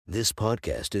This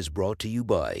podcast is brought to you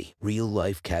by Real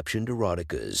Life Captioned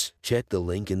Eroticas. Check the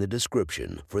link in the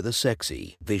description for the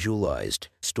sexy, visualized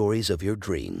stories of your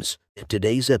dreams.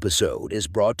 Today's episode is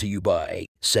brought to you by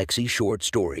Sexy Short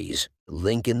Stories.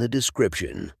 Link in the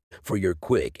description for your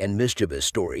quick and mischievous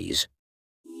stories.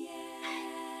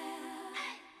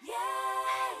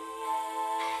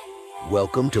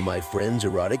 Welcome to my friend's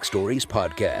Erotic Stories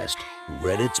podcast,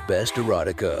 Reddit's Best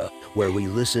Erotica, where we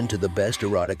listen to the best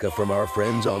erotica from our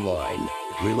friends online.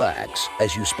 Relax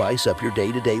as you spice up your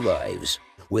day-to-day lives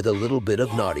with a little bit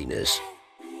of naughtiness.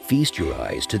 Feast your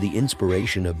eyes to the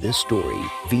inspiration of this story,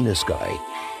 Venus Sky.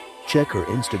 Check her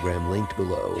Instagram linked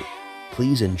below.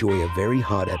 Please enjoy a very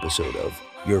hot episode of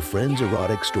Your Friend's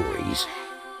Erotic Stories.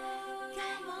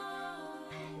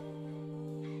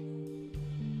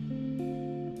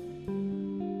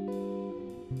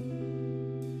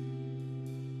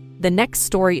 The next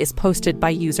story is posted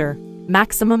by user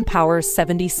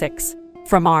MaximumPowers76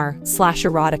 from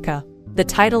r/erotica. The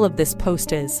title of this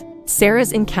post is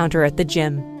Sarah's Encounter at the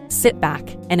Gym. Sit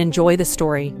back and enjoy the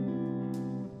story.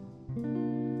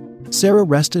 Sarah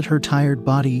rested her tired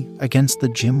body against the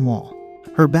gym wall.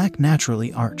 Her back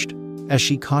naturally arched as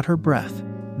she caught her breath.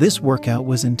 This workout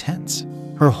was intense.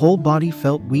 Her whole body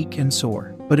felt weak and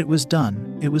sore, but it was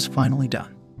done. It was finally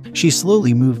done. She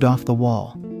slowly moved off the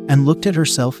wall and looked at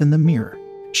herself in the mirror.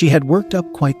 She had worked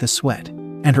up quite the sweat,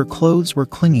 and her clothes were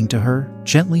clinging to her,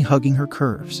 gently hugging her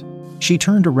curves. She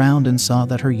turned around and saw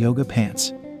that her yoga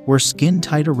pants were skin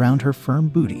tight around her firm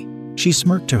booty. She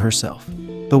smirked to herself.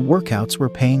 The workouts were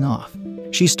paying off.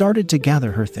 She started to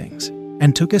gather her things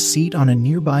and took a seat on a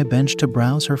nearby bench to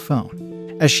browse her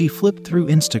phone. As she flipped through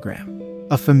Instagram,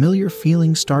 a familiar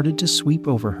feeling started to sweep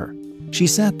over her. She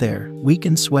sat there, weak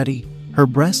and sweaty, her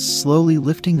breasts slowly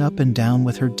lifting up and down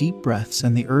with her deep breaths,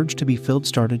 and the urge to be filled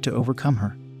started to overcome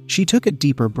her. She took a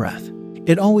deeper breath.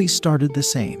 It always started the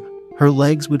same. Her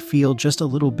legs would feel just a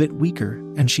little bit weaker,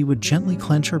 and she would gently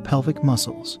clench her pelvic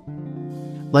muscles,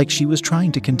 like she was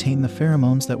trying to contain the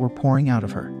pheromones that were pouring out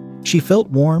of her. She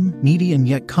felt warm, needy, and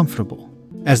yet comfortable,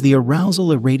 as the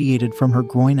arousal irradiated from her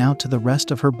groin out to the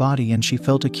rest of her body, and she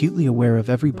felt acutely aware of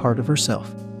every part of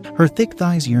herself. Her thick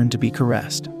thighs yearned to be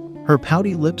caressed. Her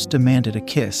pouty lips demanded a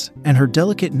kiss, and her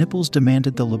delicate nipples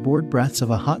demanded the labored breaths of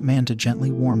a hot man to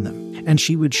gently warm them. And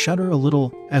she would shudder a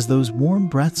little as those warm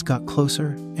breaths got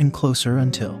closer and closer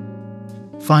until,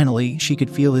 finally, she could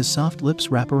feel his soft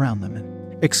lips wrap around them.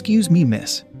 "Excuse me,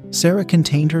 miss." Sarah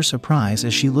contained her surprise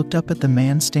as she looked up at the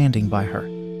man standing by her.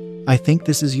 "I think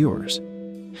this is yours."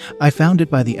 "I found it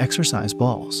by the exercise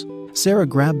balls." Sarah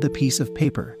grabbed the piece of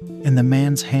paper in the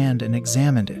man's hand and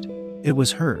examined it. It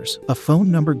was hers, a phone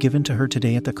number given to her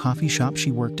today at the coffee shop she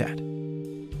worked at.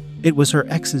 It was her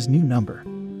ex's new number.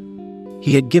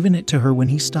 He had given it to her when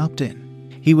he stopped in.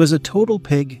 He was a total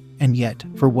pig, and yet,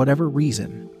 for whatever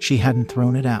reason, she hadn't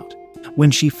thrown it out.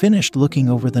 When she finished looking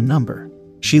over the number,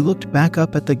 she looked back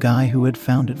up at the guy who had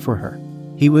found it for her.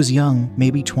 He was young,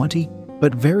 maybe 20,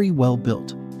 but very well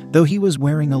built. Though he was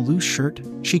wearing a loose shirt,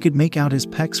 she could make out his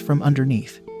pecs from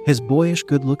underneath. His boyish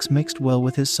good looks mixed well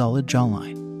with his solid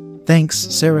jawline. "Thanks,"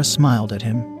 Sarah smiled at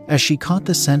him as she caught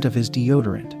the scent of his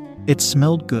deodorant. It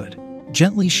smelled good.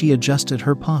 Gently she adjusted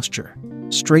her posture,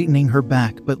 straightening her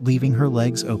back but leaving her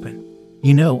legs open.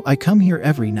 "You know, I come here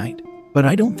every night, but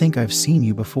I don't think I've seen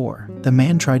you before." The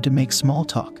man tried to make small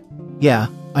talk. "Yeah,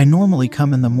 I normally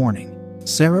come in the morning,"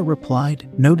 Sarah replied,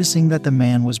 noticing that the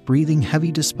man was breathing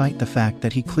heavy despite the fact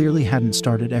that he clearly hadn't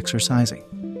started exercising.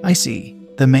 "I see."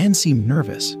 The man seemed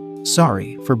nervous.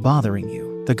 "Sorry for bothering you."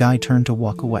 The guy turned to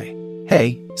walk away.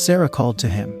 "Hey," Sarah called to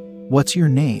him. "What's your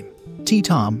name?"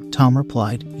 Tom. Tom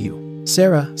replied. "You."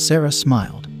 Sarah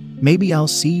smiled. "Maybe I'll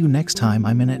see you next time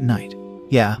I'm in at night."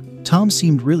 "Yeah." Tom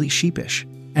seemed really sheepish,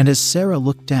 and as Sarah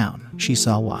looked down, she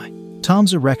saw why.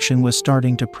 Tom's erection was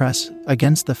starting to press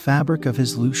against the fabric of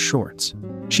his loose shorts.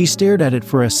 She stared at it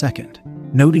for a second,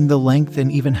 noting the length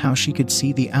and even how she could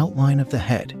see the outline of the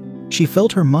head. She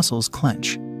felt her muscles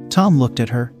clench. Tom looked at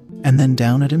her, and then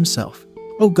down at himself.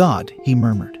 "Oh God," he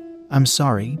murmured. "I'm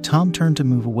sorry." Tom turned to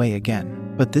move away again,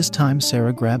 but this time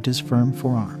Sarah grabbed his firm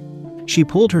forearm. She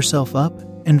pulled herself up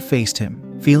and faced him,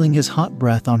 feeling his hot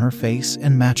breath on her face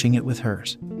and matching it with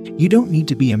hers. "You don't need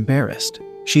to be embarrassed."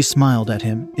 She smiled at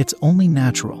him. "It's only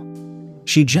natural."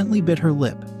 She gently bit her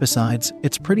lip. "Besides,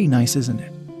 it's pretty nice, isn't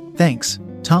it?" "Thanks."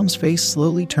 Tom's face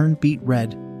slowly turned beet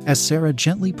red as Sarah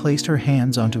gently placed her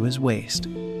hands onto his waist.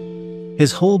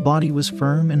 His whole body was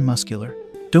firm and muscular.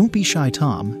 "Don't be shy,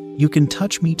 Tom. You can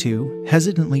touch me too."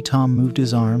 Hesitantly, Tom moved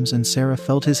his arms and Sarah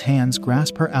felt his hands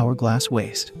grasp her hourglass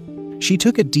waist. She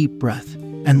took a deep breath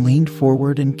and leaned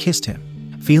forward and kissed him,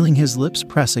 feeling his lips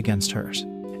press against hers.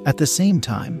 At the same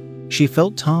time, she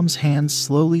felt Tom's hands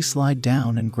slowly slide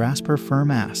down and grasp her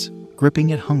firm ass, gripping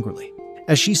it hungrily.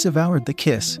 As she devoured the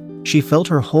kiss, she felt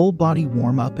her whole body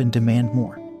warm up and demand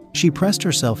more. She pressed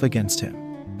herself against him,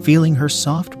 feeling her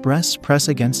soft breasts press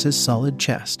against his solid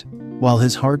chest, while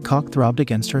his hard cock throbbed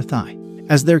against her thigh.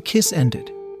 As their kiss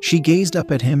ended, she gazed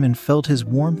up at him and felt his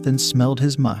warmth and smelled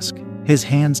his musk, his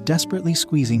hands desperately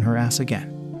squeezing her ass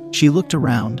again. She looked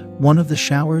around. One of the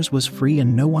showers was free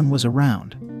and no one was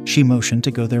around. She motioned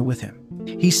to go there with him.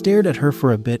 He stared at her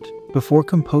for a bit before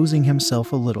composing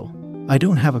himself a little. "I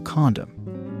don't have a condom,"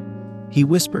 he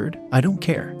whispered. "I don't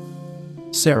care,"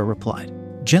 Sarah replied.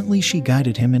 Gently she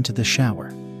guided him into the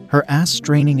shower, her ass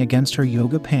straining against her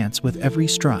yoga pants with every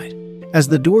stride. As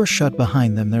the door shut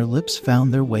behind them, their lips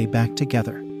found their way back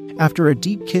together. After a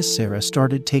deep kiss, Sarah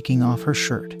started taking off her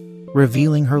shirt,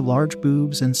 revealing her large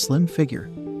boobs and slim figure.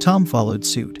 Tom followed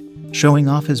suit, showing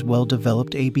off his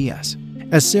well-developed ABS.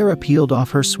 As Sarah peeled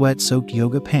off her sweat-soaked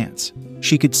yoga pants,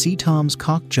 she could see Tom's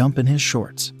cock jump in his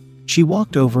shorts. She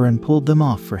walked over and pulled them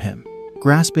off for him,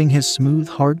 grasping his smooth,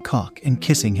 hard cock and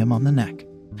kissing him on the neck.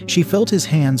 She felt his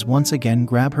hands once again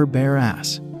grab her bare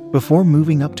ass, before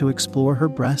moving up to explore her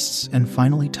breasts and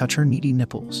finally touch her needy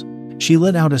nipples. She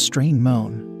let out a strained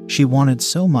moan. She wanted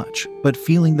so much, but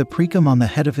feeling the precum on the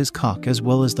head of his cock as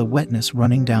well as the wetness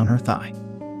running down her thigh,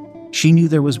 she knew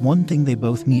there was one thing they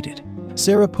both needed.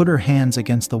 Sarah put her hands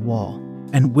against the wall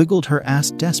and wiggled her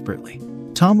ass desperately.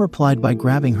 Tom replied by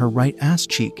grabbing her right ass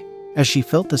cheek as she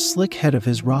felt the slick head of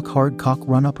his rock-hard cock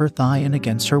run up her thigh and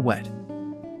against her wet,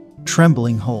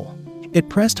 trembling hole. It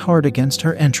pressed hard against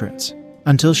her entrance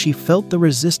until she felt the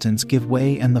resistance give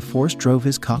way and the force drove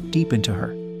his cock deep into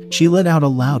her. She let out a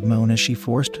loud moan as she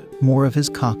forced more of his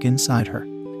cock inside her.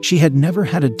 She had never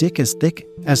had a dick as thick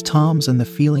as Tom's, and the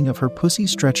feeling of her pussy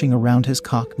stretching around his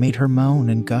cock made her moan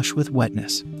and gush with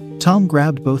wetness. Tom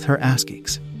grabbed both her ass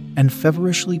cheeks and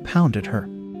feverishly pounded her.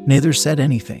 Neither said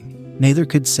anything. Neither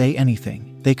could say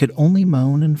anything. They could only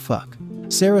moan and fuck.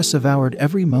 Sarah devoured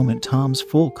every moment Tom's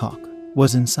full cock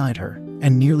was inside her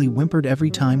and nearly whimpered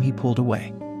every time he pulled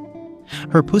away,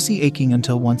 her pussy aching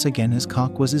until once again his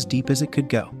cock was as deep as it could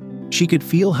go. She could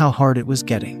feel how hard it was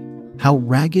getting, how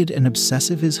ragged and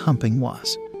obsessive his humping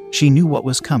was. She knew what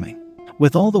was coming.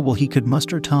 With all the will he could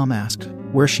muster, Tom asked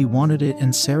where she wanted it,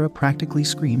 and Sarah practically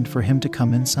screamed for him to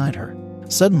come inside her.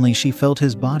 Suddenly she felt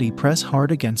his body press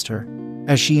hard against her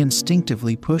as she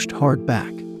instinctively pushed hard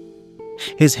back,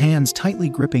 his hands tightly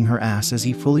gripping her ass as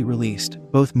he fully released,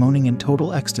 both moaning in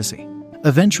total ecstasy.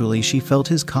 Eventually she felt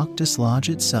his cock dislodge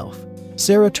itself.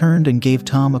 Sarah turned and gave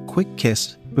Tom a quick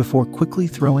kiss before quickly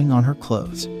throwing on her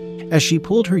clothes. As she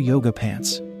pulled her yoga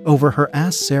pants over her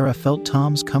ass, Sarah felt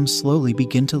Tom's cum slowly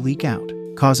begin to leak out,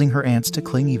 causing her ants to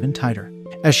cling even tighter.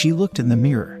 As she looked in the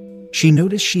mirror, she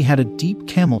noticed she had a deep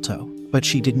camel toe, but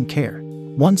she didn't care.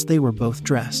 Once they were both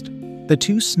dressed, the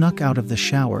two snuck out of the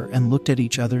shower and looked at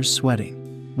each other's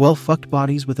sweating, well-fucked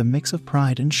bodies with a mix of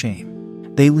pride and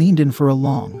shame. They leaned in for a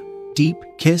long, deep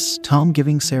kiss, Tom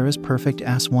giving Sarah's perfect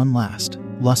ass one last,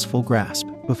 lustful grasp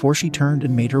before she turned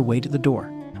and made her way to the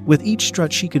door. With each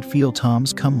strut she could feel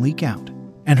Tom's cum leak out,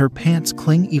 and her pants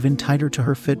cling even tighter to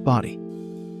her fit body.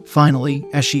 Finally,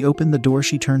 as she opened the door,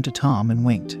 she turned to Tom and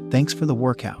winked. "Thanks for the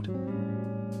workout."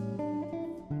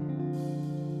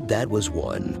 That was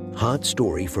one hot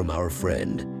story from our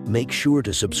friend. Make sure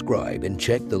to subscribe and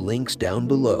check the links down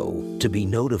below to be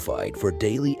notified for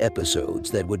daily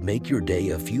episodes that would make your day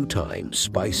a few times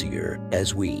spicier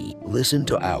as we listen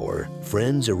to our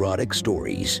friends' erotic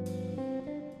stories.